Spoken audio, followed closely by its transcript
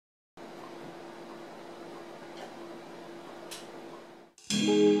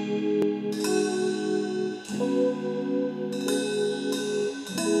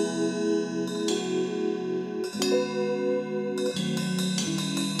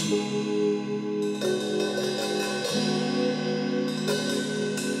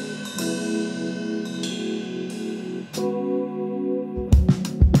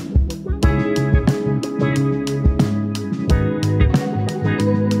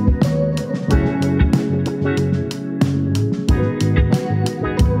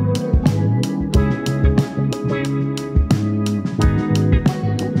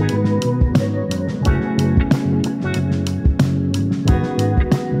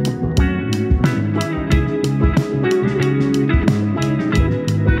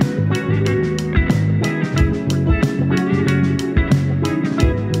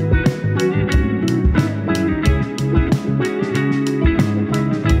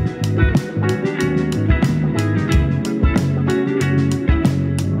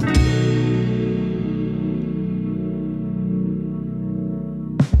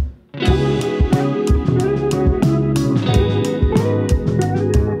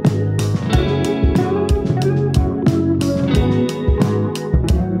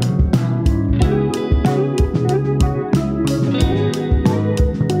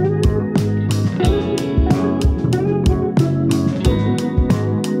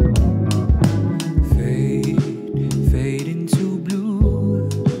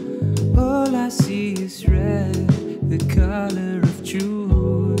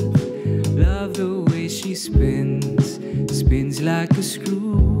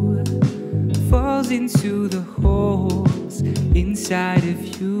falls into the holes inside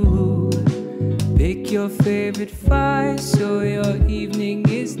of you. Pick your favorite fight so your evening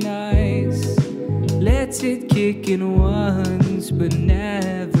is nice. Let it kick in once but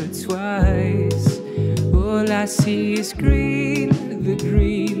never twice. All I see is green, the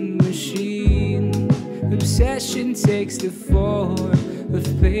green machine. Obsession takes the form of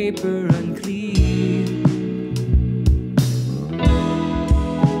paper unclean.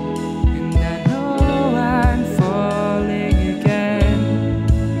 And I know I'm falling again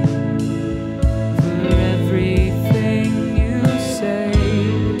for everything you say,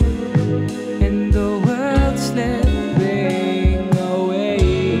 and the world's slipping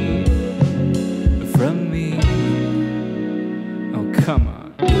away from me. Oh, come on.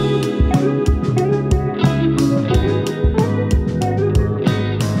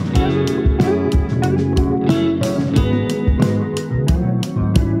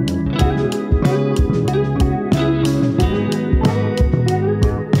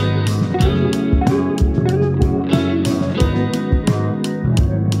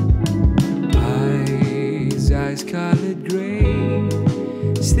 Eyes colored gray,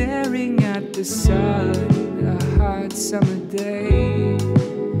 staring at the sun. A hot summer day,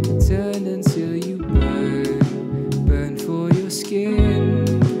 turn until you burn for your skin.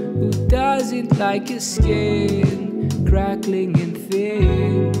 Who doesn't like your skin crackling and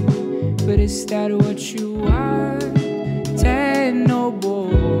thin? But is that what you want? Ten noble.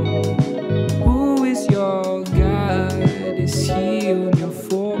 Who is your God? Is he on your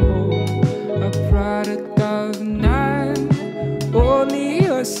phone? A product of none, only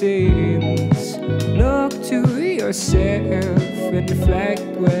your sins. Look to yourself and reflect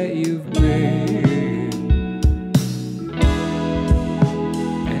where you've been.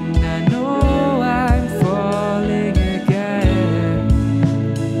 And I know I'm falling again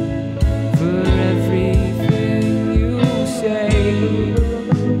for everything you say,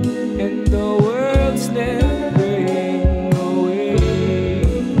 and the world's slipping away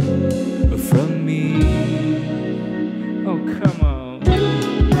from me. Oh, come on.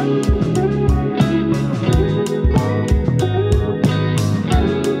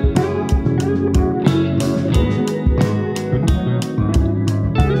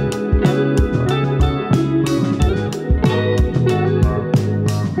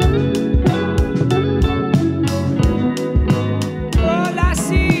 All I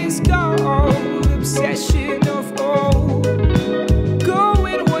see is gold, obsession of old.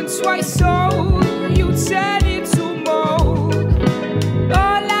 Going once, twice sold, you turn into mold.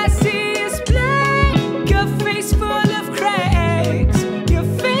 All I see is black, your face full of cracks. Your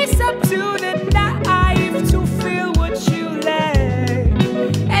face up to the knife to feel what you lack.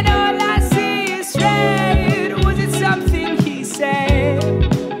 And all I see is red, was it something he said?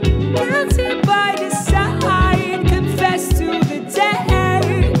 Guilty by the side, confess to the dead.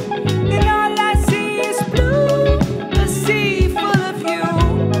 And all I see is blue, a sea full of you.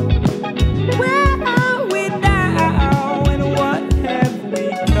 Where are we now, and what have we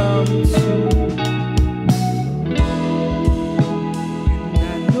come to?